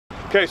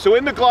Okay, so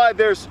in the glide,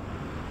 there's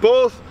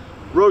both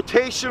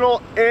rotational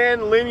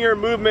and linear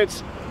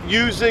movements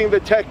using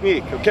the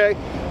technique, okay?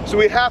 So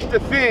we have to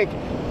think,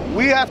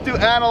 we have to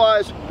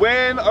analyze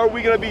when are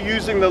we going to be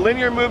using the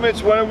linear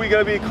movements, when are we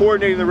going to be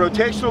coordinating the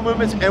rotational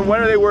movements, and when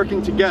are they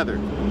working together,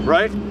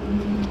 right?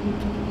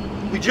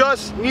 We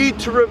just need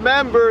to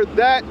remember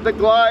that the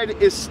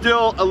glide is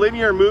still a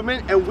linear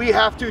movement and we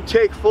have to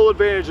take full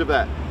advantage of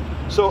that.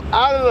 So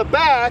out of the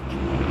back,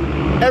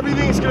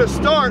 everything's going to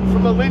start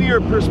from a linear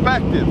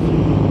perspective.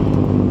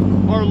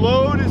 Our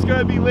load is going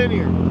to be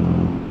linear.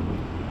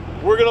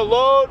 We're going to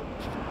load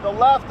the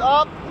left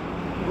up,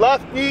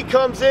 left knee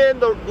comes in,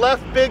 the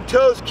left big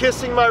toe's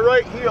kissing my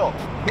right heel.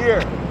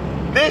 Here.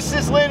 This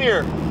is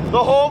linear.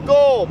 The whole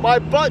goal. My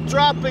butt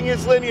dropping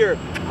is linear.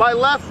 My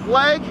left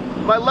leg,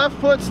 my left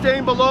foot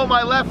staying below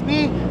my left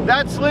knee,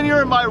 that's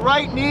linear. My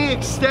right knee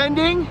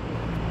extending,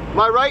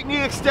 my right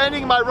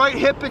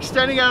hip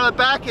extending out of the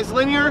back is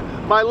linear.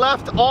 My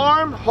left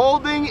arm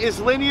holding is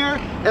linear,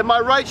 and my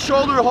right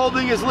shoulder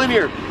holding is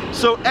linear.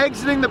 So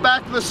exiting the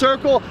back of the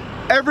circle,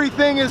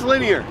 everything is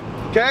linear,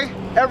 okay?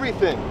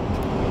 Everything.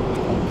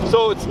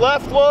 So it's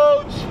left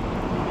loads,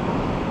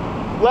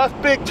 left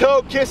big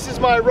toe kisses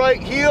my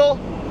right heel.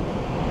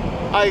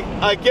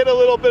 I get a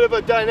little bit of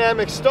a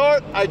dynamic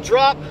start. I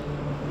drop,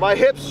 my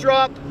hips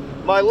drop,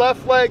 my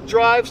left leg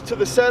drives to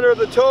the center of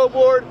the toe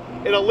board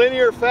in a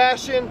linear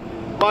fashion.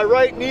 My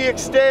right knee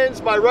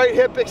extends, my right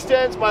hip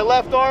extends, my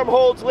left arm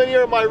holds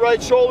linear, my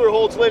right shoulder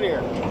holds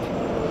linear.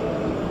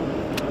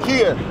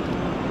 Here.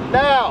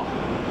 Now,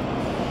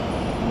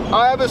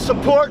 I have a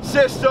support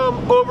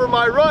system over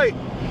my right.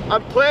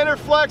 I'm plantar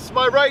flexed,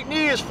 my right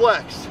knee is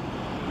flexed.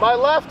 My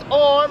left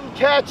arm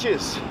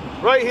catches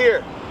right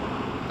here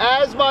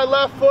as my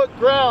left foot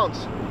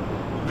grounds.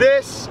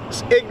 This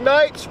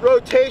ignites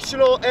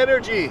rotational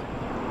energy.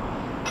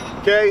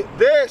 Okay,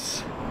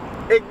 this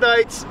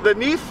ignites the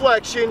knee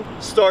flexion,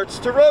 starts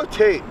to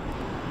rotate.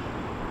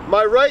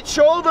 My right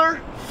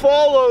shoulder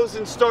follows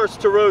and starts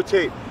to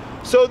rotate.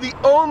 So the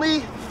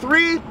only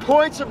 3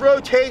 points of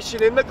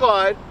rotation in the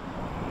glide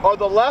are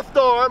the left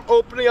arm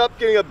opening up,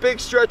 getting a big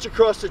stretch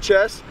across the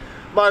chest,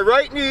 my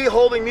right knee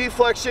holding knee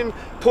flexion,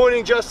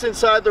 pointing just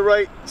inside the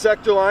right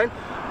sector line,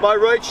 my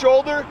right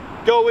shoulder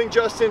going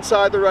just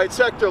inside the right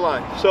sector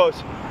line. So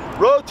it's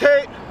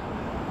rotate,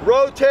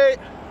 rotate,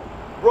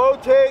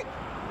 rotate,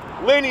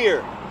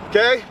 linear,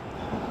 okay?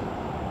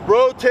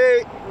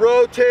 Rotate,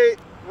 rotate,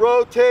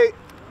 rotate,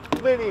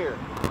 linear.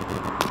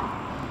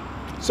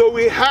 So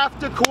we have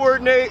to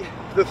coordinate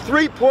the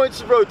 3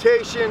 points of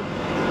rotation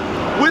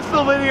with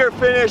the linear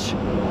finish,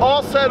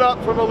 all set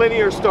up from a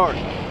linear start.